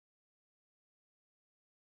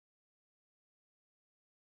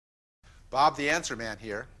Bob, the answer man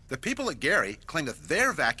here. The people at Garry claim that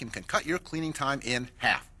their vacuum can cut your cleaning time in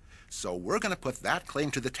half. So we're going to put that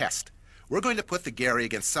claim to the test. We're going to put the Garry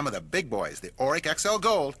against some of the big boys, the Oreck XL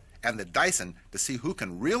Gold and the Dyson, to see who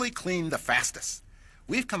can really clean the fastest.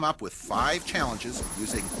 We've come up with 5 challenges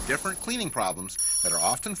using different cleaning problems that are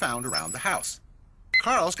often found around the house.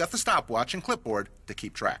 Carl's got the stopwatch and clipboard to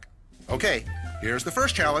keep track. Okay, here's the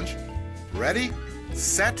first challenge. Ready,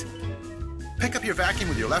 set, pick up your vacuum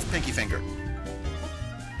with your left pinky finger.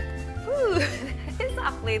 Ooh, it's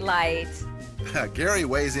awfully light. Garry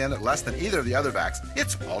weighs in at less than either of the other vacs.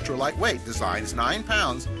 It's ultra lightweight, designs 9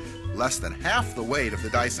 pounds, less than half the weight of the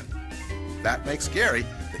Dyson. That makes Garry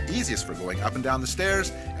the easiest for going up and down the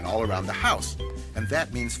stairs and all around the house, and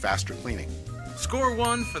that means faster cleaning. Score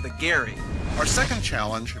 1 for the Garry. Our second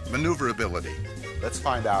challenge, maneuverability. Let's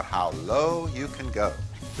find out how low you can go.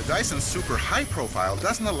 The Dyson's super high profile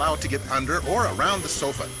doesn't allow it to get under or around the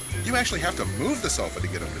sofa. You actually have to move the sofa to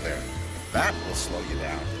get under there. That will slow you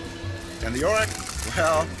down. And the Oreck,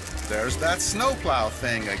 well, there's that snowplow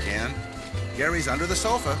thing again. Garry's under the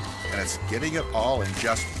sofa, and it's getting it all in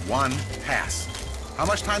just one pass. How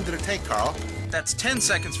much time did it take, Carl? That's 10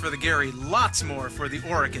 seconds for the Garry, lots more for the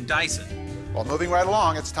Oreck and Dyson. Well, moving right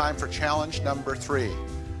along, it's time for challenge number 3.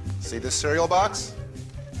 See this cereal box?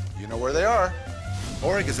 You know where they are.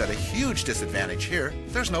 Oreck is at a huge disadvantage here.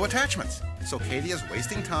 There's no attachments. So Katie is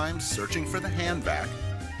wasting time searching for the hand vac.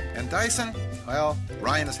 And Dyson, well,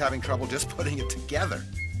 Ryan is having trouble just putting it together.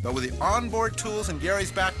 But with the onboard tools in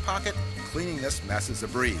Garry's back pocket, cleaning this mess is a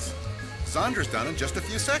breeze. Sandra's done in just a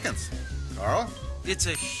few seconds. Carl? It's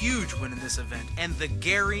a huge win in this event, and the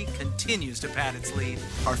Garry continues to pad its lead.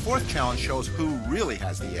 Our fourth challenge shows who really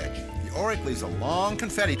has the edge. The Oreck leaves a long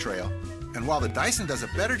confetti trail, and while the Dyson does a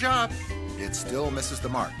better job, it still misses the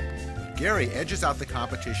mark. Garry edges out the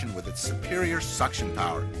competition with its superior suction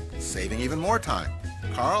power, saving even more time.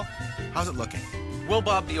 Carl, how's it looking? Well,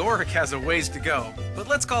 Bob, the Oreck has a ways to go, but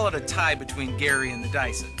let's call it a tie between Garry and the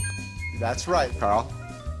Dyson. That's right, Carl.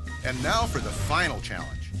 And now for the final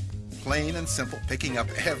challenge. Plain and simple, picking up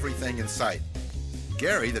everything in sight.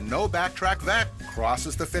 Garry, the no backtrack vac,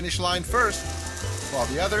 crosses the finish line first, while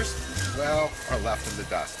the others, well, are left in the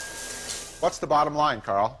dust. What's the bottom line,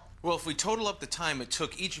 Carl? Well, if we total up the time it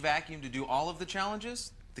took each vacuum to do all of the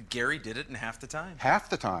challenges, the Garry did it in half the time. Half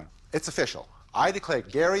the time. It's official. I declare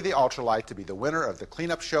Garry the Ultralight to be the winner of the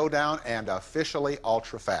cleanup showdown and officially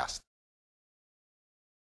ultra fast.